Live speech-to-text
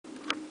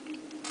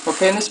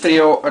Okay, in this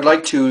video I'd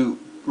like to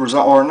I'd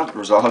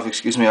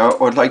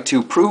like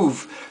to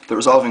prove the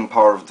resolving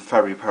power of the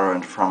Fabry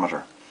Perot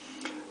Interferometer.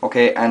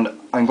 Okay, and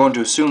I'm going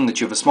to assume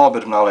that you have a small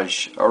bit of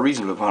knowledge, or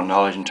reasonable amount of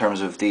knowledge, in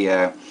terms of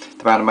the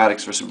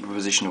mathematics for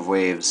superposition of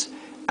waves,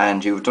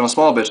 and you've done a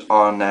small bit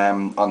on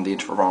the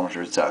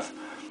interferometer itself.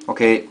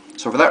 Okay,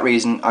 so for that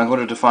reason I'm going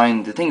to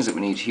define the things that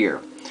we need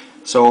here.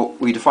 So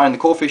we define the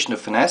coefficient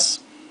of finesse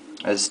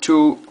as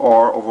 2r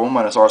over 1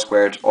 minus r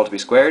squared all to be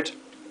squared,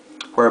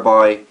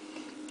 whereby,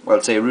 well,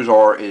 say root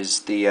r is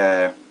the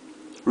r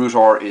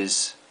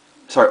is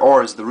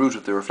the root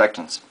of the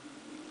reflectance,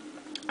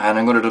 and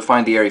I'm going to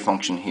define the area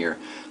function here.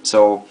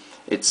 So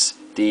it's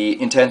the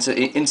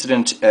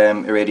incident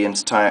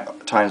irradiance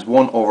times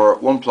 1 over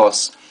 1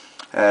 plus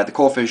the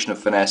coefficient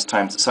of finesse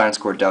times the sine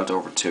squared delta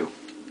over 2.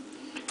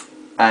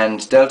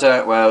 And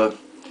delta, well,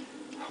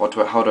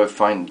 how do I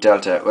find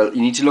delta? Well,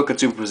 you need to look at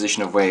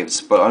superposition of waves,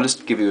 but I'll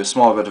just give you a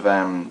small bit of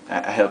a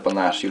help on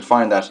that. You'll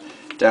find that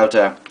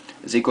delta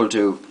is equal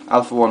to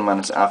alpha 1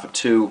 minus alpha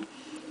 2,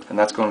 and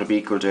that's going to be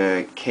equal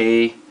to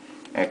k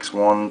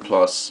x1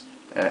 plus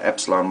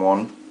epsilon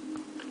 1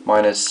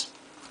 minus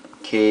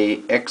k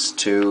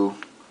x2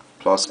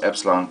 plus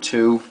epsilon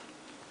 2,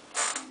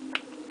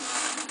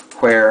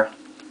 where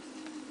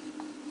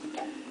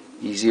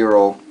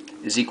E0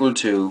 is equal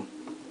to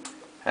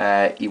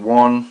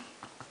E1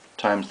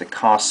 times the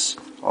cos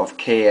of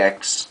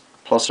kx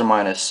plus or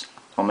minus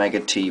omega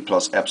t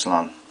plus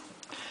epsilon.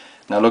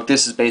 Now look,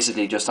 this is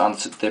basically just on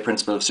the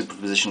principle of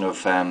superposition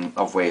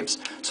of waves.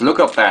 So look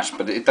up that,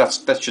 but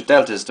that's your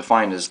delta is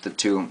defined as the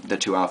two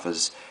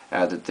alphas,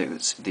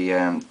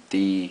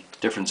 the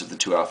difference of the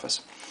two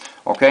alphas.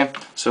 Okay,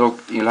 so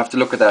you'll have to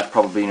look at that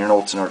probably in your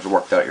notes in order to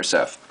work that out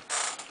yourself.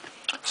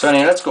 So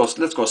anyway, let's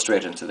go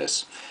straight into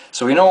this.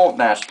 So we know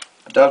that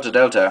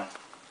delta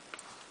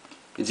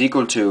is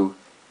equal to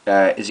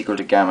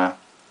gamma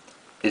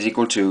is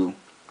equal to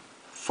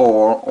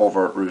 4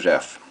 over root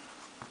f.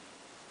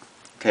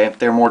 Okay,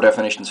 there are more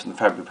definitions from the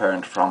Fabry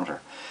Perot Interferometer.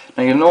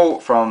 Now you know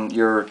from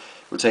your,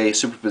 we'll say,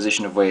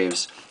 superposition of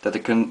waves that the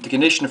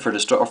condition for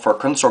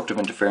constructive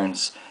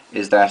interference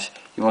is that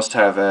you must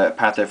have a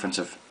path difference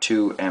of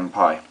 2m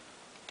pi.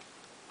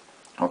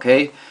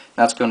 Okay,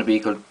 that's going to be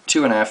equal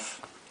to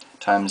 2nf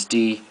times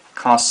d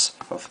cos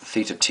of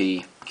theta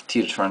t,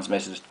 theta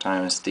transmitted,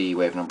 times the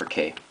wave number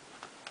k.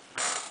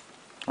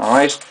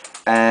 Alright,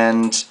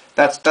 and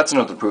that's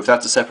another proof.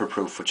 That's a separate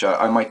proof which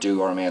I might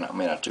do or I may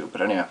not do,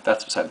 but anyway,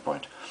 that's beside the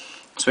point.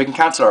 So we can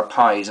cancel our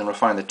pi's and we'll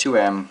find that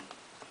 2m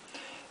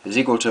is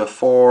equal to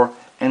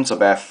 4n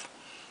sub f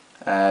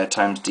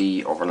times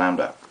d over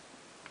lambda.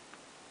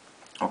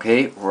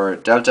 Okay, where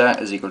delta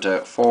is equal to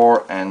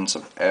 4n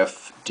sub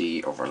f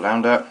d over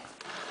lambda,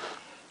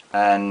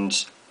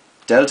 and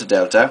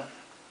delta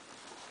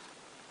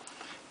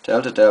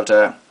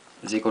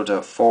is equal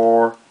to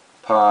 4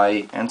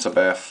 pi n sub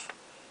f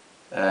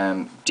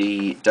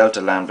d delta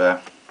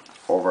lambda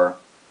over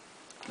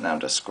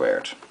lambda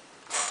squared.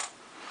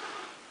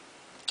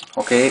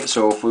 Okay,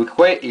 so if we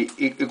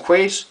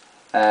equate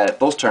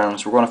those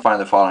terms, we're going to find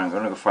the following.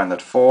 We're going to find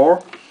that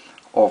 4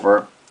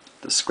 over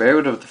the square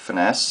root of the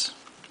finesse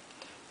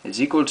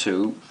is equal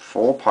to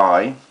 4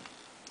 pi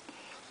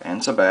n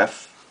sub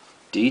f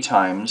d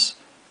times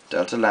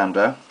delta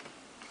lambda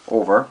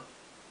over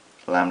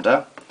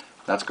lambda.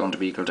 That's going to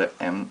be equal to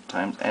m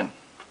times n.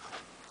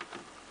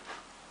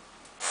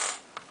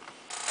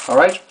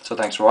 Alright, so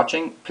thanks for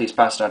watching. Please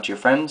pass it on to your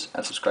friends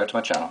and subscribe to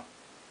my channel.